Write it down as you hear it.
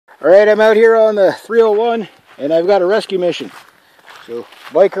Alright, I'm out here on the 301 and I've got a rescue mission. So,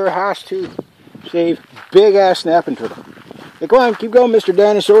 biker has to save big ass snapping turtle. Hey, come on, keep going, Mr.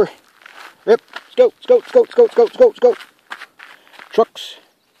 Dinosaur. Yep, scout. Trucks.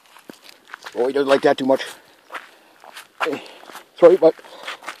 Oh, he doesn't like that too much. Hey, sorry, but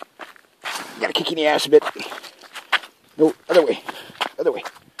gotta kick you in the ass a bit. No, other way.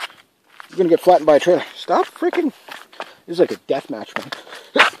 You're gonna get flattened by a trailer. Stop freaking. This is like a death match, man.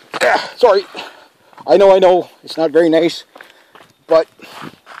 Sorry. I know. It's not very nice. But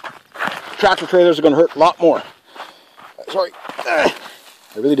tractor trailers are gonna hurt a lot more. Sorry. I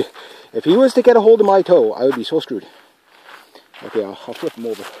really do. If he was to get a hold of my toe, I would be so screwed. Okay, I'll flip him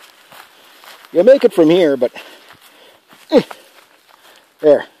over. You'll make it from here, but...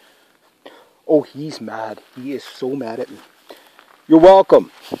 There. Oh, he's mad. He is so mad at me. You're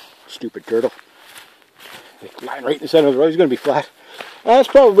welcome, stupid turtle. Lying right in the center of the road. He's going to be flat. That's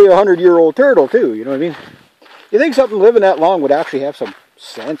probably a 100-year-old turtle, too. You know what I mean? You think something living that long would actually have some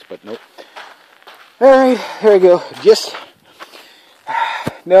sense, but nope. Alright, here we go. Just...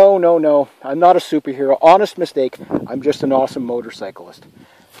 No. I'm not a superhero. Honest mistake. I'm just an awesome motorcyclist.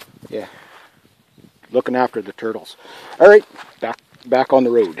 Yeah. Looking after the turtles. Alright, back on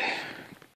the road.